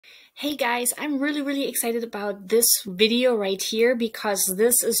Hey guys, I'm really excited about this video right here because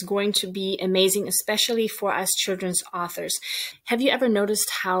this is going to be amazing, especially for us children's authors. Have you ever noticed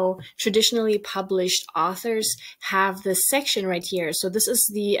how traditionally published authors have this section right here? So this is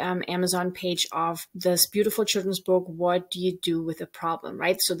the Amazon page of this beautiful children's book, What Do You Do with a Problem,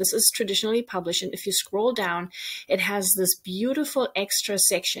 right? So this is traditionally published, and if you scroll down, it has this beautiful extra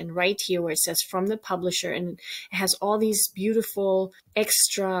section right here where it says from the publisher, and it has all these beautiful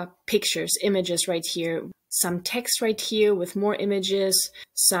extra pictures, images right here, some text right here with more images,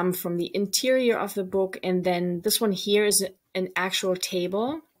 some from the interior of the book, and then this one here is an actual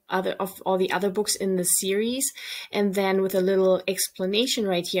table of all the other books in the series, and then with a little explanation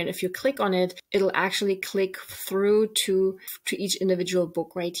right here. And if you click on it, it'll actually click through to each individual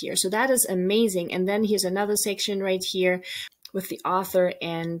book right here. So that is amazing. And then here's another section right here with the author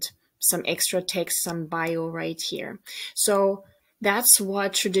and some extra text, some bio right here. So that's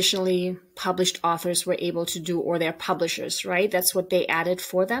what traditionally published authors were able to do, or their publishers, right? That's what they added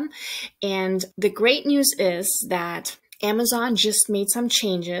for them. And the great news is that Amazon just made some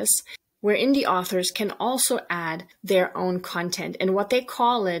changes where indie authors can also add their own content. And what they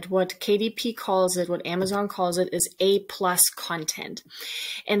call it, what KDP calls it, what Amazon calls it, is A+ content.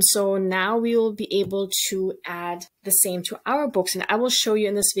 And so now we will be able to add the same to our books. And I will show you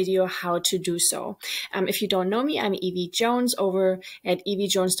in this video how to do so. If you don't know me, I'm Eevi Jones over at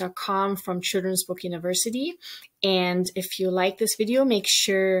eevijones.com from Children's Book University. And if you like this video, make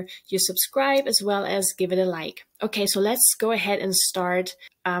sure you subscribe as well as give it a like. Okay, so let's go ahead and start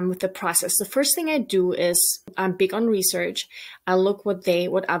with the process. The first thing I do is I'm big on research. I look what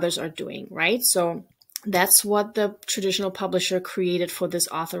others are doing, right? So that's what the traditional publisher created for this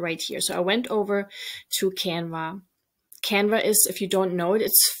author right here. So I went over to Canva. Canva is, if you don't know it,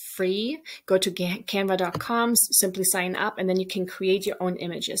 it's free. Go to canva.com, simply sign up, and then you can create your own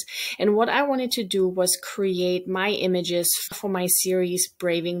images. And what I wanted to do was create my images for my series,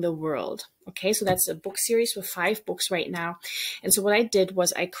 Braving the World. Okay, so that's a book series with 5 books right now. And so what I did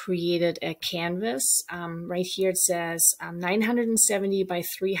was I created a canvas. Right here it says 970 by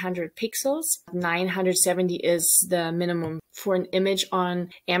 300 pixels. 970 is the minimum for an image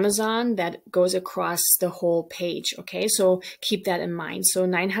on Amazon that goes across the whole page. Okay, so keep that in mind. So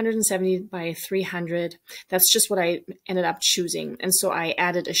 970 by 300, that's just what I ended up choosing. And so I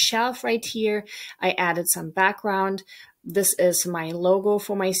added a shelf right here. I added some background. This is my logo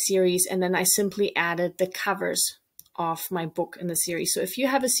for my series, and then I simply added the covers of my book in the series. So if you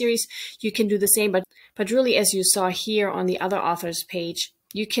have a series, you can do the same, but really, as you saw here on the other author's page,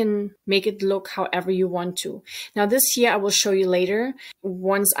 you can make it look however you want to. Now this here I will show you later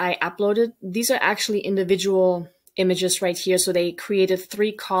once I upload it. These are actually individual images right here. So they created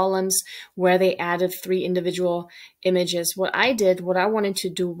 3 columns where they added 3 individual images. What I wanted to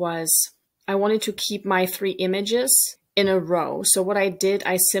do was I wanted to keep my 3 images in a row. So what I did,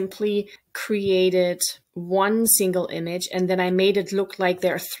 I simply created one single image, and then I made it look like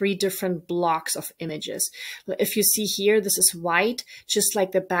there are 3 different blocks of images. If you see here, this is white, just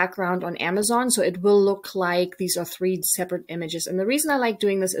like the background on Amazon. So it will look like these are 3 separate images. And the reason I like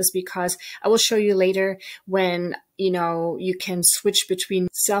doing this is because I will show you later when, you can switch between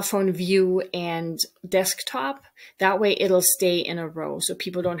cell phone view and desktop. That way it'll stay in a row so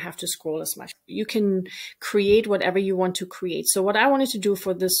people don't have to scroll as much. You can create whatever you want to create. So what I wanted to do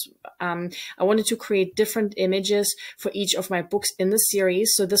for this, I wanted to create different images for each of my books in the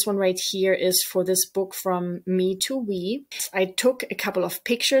series. So this one right here is for this book, From Me to We. I took a couple of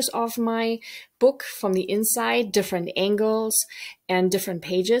pictures of my book from the inside, different angles and different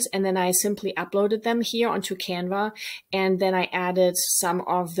pages, and then I simply uploaded them here onto Canva, and then I added some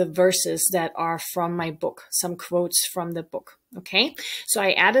of the verses that are from my book, some quotes from the book. Okay, so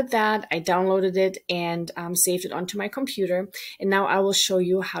I added that, I downloaded it, and saved it onto my computer, and now I will show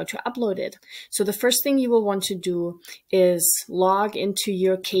you how to upload it. So the first thing you will want to do is log into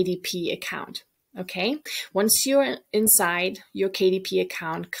your KDP account. Okay, once you're inside your KDP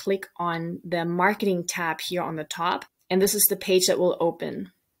account, click on the marketing tab here on the top, and this is the page that will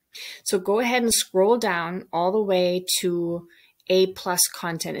open. So go ahead and scroll down all the way to A+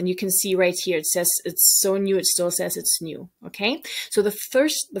 content, and you can see right here it says it's so new, it still says it's new. Okay, so the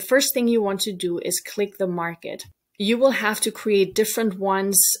first thing you want to do is click the market. You will have to create different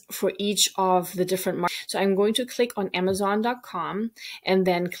ones for each of the different markets. So I'm going to click on Amazon.com and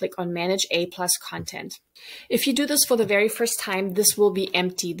then click on Manage A+ content. If you do this for the very first time, this will be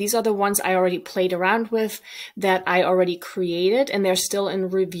empty. These are the ones I already played around with, that I already created, and they're still in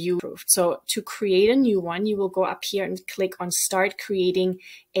review. So to create a new one, you will go up here and click on Start Creating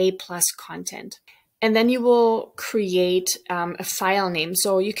A+ content. And then you will create a file name.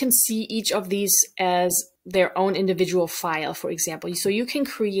 So you can see each of these as their own individual file, for example. So you can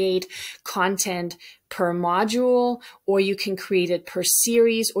create content per module, or you can create it per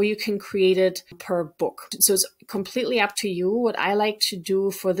series, or you can create it per book. So it's completely up to you. What I like to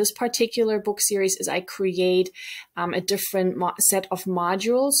do for this particular book series is I create a different set of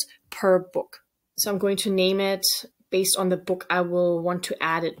modules per book. So I'm going to name it based on the book I will want to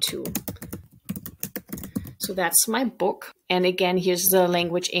add it to. So that's my book. And again, here's the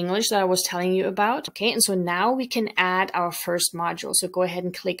language English that I was telling you about. Okay, and so now we can add our first module. So go ahead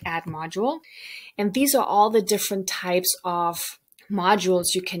and click Add Module. And these are all the different types of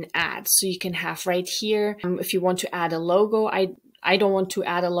modules you can add. So you can have right here, if you want to add a logo, I don't want to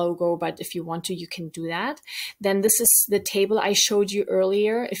add a logo, but if you want to, you can do that. Then this is the table I showed you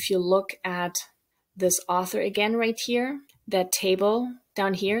earlier. If you look at this author again right here, that table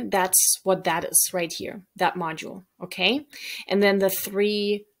down here, that's what that is right here, that module, okay? And then the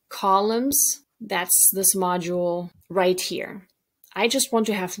 3 columns, that's this module right here. I just want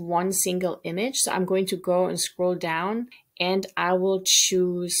to have one single image, so I'm going to go and scroll down and I will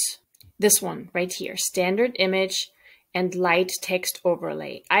choose this one right here, standard image and light text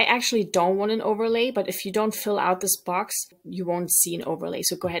overlay. I actually don't want an overlay, but if you don't fill out this box, you won't see an overlay.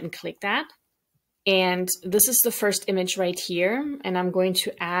 So go ahead and click that. And this is the first image right here. And I'm going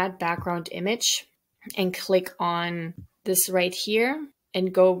to add background image and click on this right here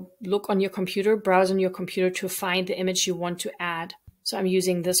and go look on your computer, browse on your computer to find the image you want to add. So I'm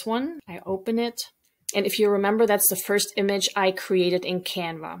using this one. I open it. And if you remember, that's the first image I created in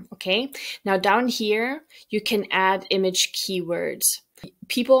Canva. Okay. Now down here, you can add image keywords.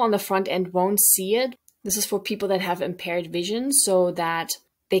 People on the front end won't see it. This is for people that have impaired vision so that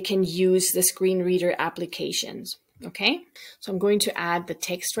they can use the screen reader applications. Okay. So I'm going to add the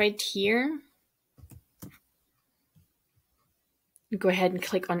text right here. Go ahead and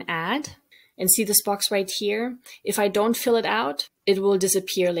click on add and see this box right here. If I don't fill it out, it will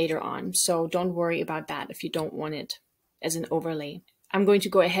disappear later on. So don't worry about that if you don't want it as an overlay. I'm going to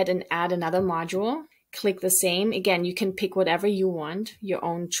go ahead and add another module. Click the same. Again, you can pick whatever you want, your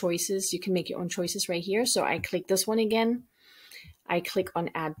own choices. You can make your own choices right here. So I click this one again. I click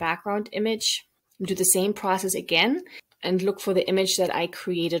on add background image. Do the same process again and look for the image that I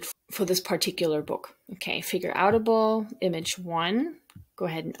created for this particular book. Okay, figure outable, image 1. Go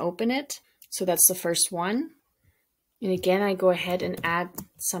ahead and open it. So that's the first one. And again, I go ahead and add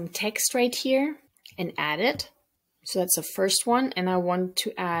some text right here and add it. So that's the first one. And I want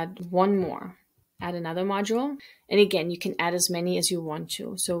to add one more. Add another module. And again, you can add as many as you want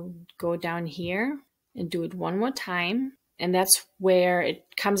to. So go down here and do it one more time. And that's where it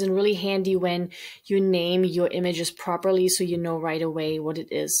comes in really handy when you name your images properly so you know right away what it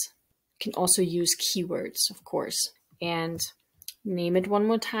is. You can also use keywords, of course, and name it one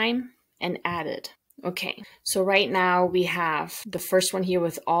more time and add it. Okay, so right now we have the first one here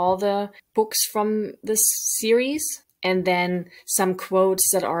with all the books from this series and then some quotes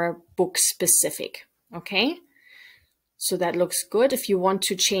that are book specific. Okay. So that looks good. If you want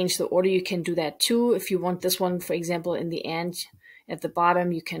to change the order, you can do that too. If you want this one, for example, in the end, at the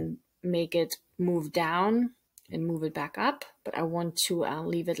bottom, you can make it move down and move it back up. But I want to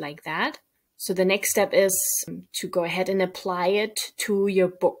leave it like that. So the next step is to go ahead and apply it to your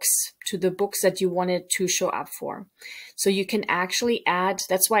books, to the books that you wanted to show up for. So you can actually add,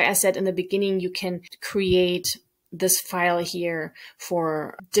 that's why I said in the beginning, you can create this file here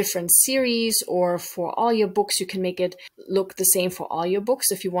for different series or for all your books. You can make it look the same for all your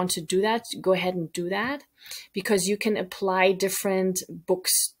books. If you want to do that, go ahead and do that because you can apply different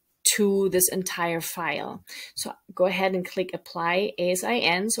books to this entire file. So go ahead and click apply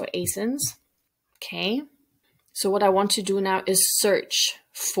ASINs or ASINs. Okay. So what I want to do now is search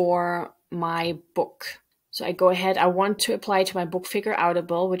for my book. So I go ahead, I want to apply to my book Figure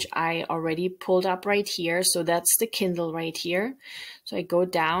Outable, which I already pulled up right here. So that's the Kindle right here. So I go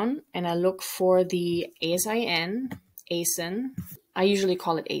down and I look for the ASIN. I usually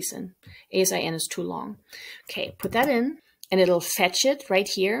call it ASIN. ASIN is too long. Okay, put that in and it'll fetch it right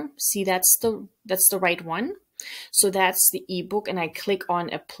here. See, that's the right one. So that's the ebook and I click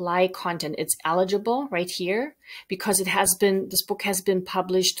on apply content. It's eligible right here because this book has been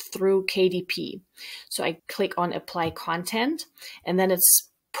published through KDP. So I click on apply content and then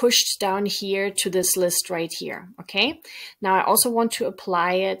it's pushed down here to this list right here. Okay. Now I also want to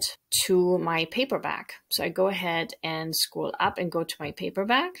apply it to my paperback. So I go ahead and scroll up and go to my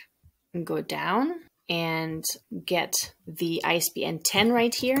paperback and go down and get the ISBN 10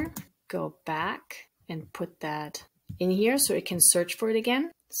 right here. Go back and put that in here so it can search for it again.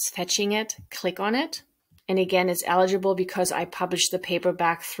 It's fetching it, click on it. And again, it's eligible because I published the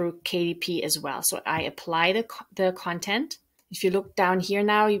paperback through KDP as well. So I apply the content. If you look down here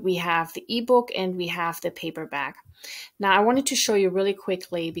now, we have the ebook and we have the paperback. Now I wanted to show you really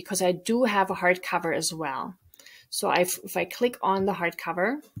quickly because I do have a hardcover as well. So if I click on the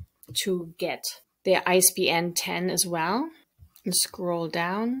hardcover to get the ISBN 10 as well, and scroll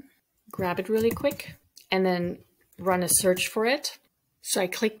down, grab it really quick, and then run a search for it. So I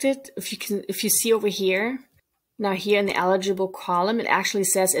clicked it. If you see over here, now here in the eligible column, it actually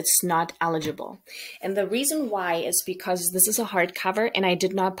says it's not eligible. And the reason why is because this is a hardcover and I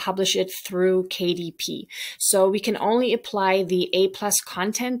did not publish it through KDP. So we can only apply the A+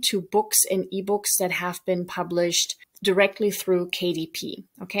 content to books and ebooks that have been published directly through KDP,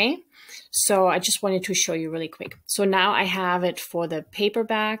 okay? So I just wanted to show you really quick. So now I have it for the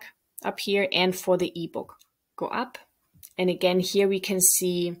paperback up here and for the ebook. Go up. And again, here we can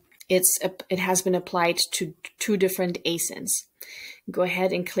see it has been applied to 2 different ASINs. Go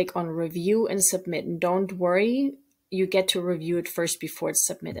ahead and click on review and submit. And don't worry, you get to review it first before it's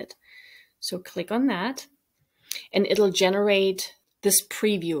submitted. So click on that and it'll generate this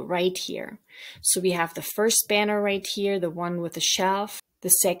preview right here. So we have the first banner right here, the one with the shelf, the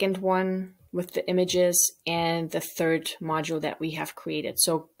second one with the images, and the third module that we have created.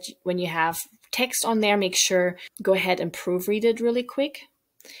 So when you have text on there, make sure go ahead and proofread it really quick.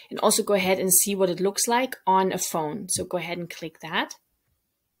 And also go ahead and see what it looks like on a phone. So go ahead and click that.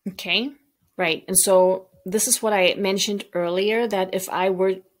 Okay, right. And so this is what I mentioned earlier, that if I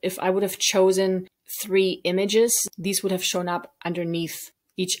would have chosen 3 images, these would have shown up underneath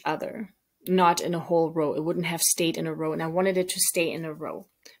each other, not in a whole row. It wouldn't have stayed in a row. And I wanted it to stay in a row.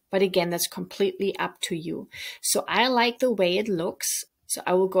 But again, that's completely up to you. So I like the way it looks. So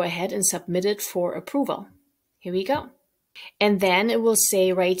I will go ahead and submit it for approval. Here we go. And then it will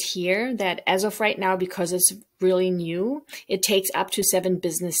say right here that as of right now, because it's really new, it takes up to 7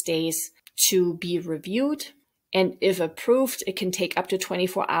 business days to be reviewed. And if approved, it can take up to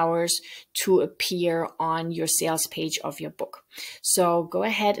 24 hours to appear on your sales page of your book. So go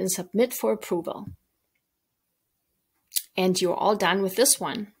ahead and submit for approval. And you're all done with this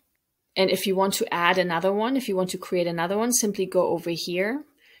one. And if you want to add another one, if you want to create another one, simply go over here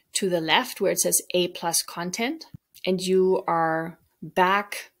to the left where it says A+ content. And you are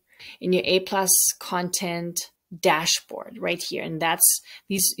back in your A+ content dashboard right here. And that's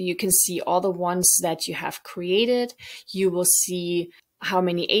these, you can see all the ones that you have created. You will see how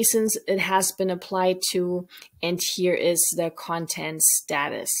many ASINs it has been applied to. And here is the content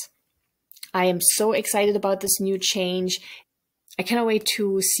status. I am so excited about this new change. I cannot wait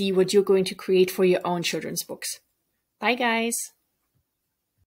to see what you're going to create for your own children's books. Bye, guys.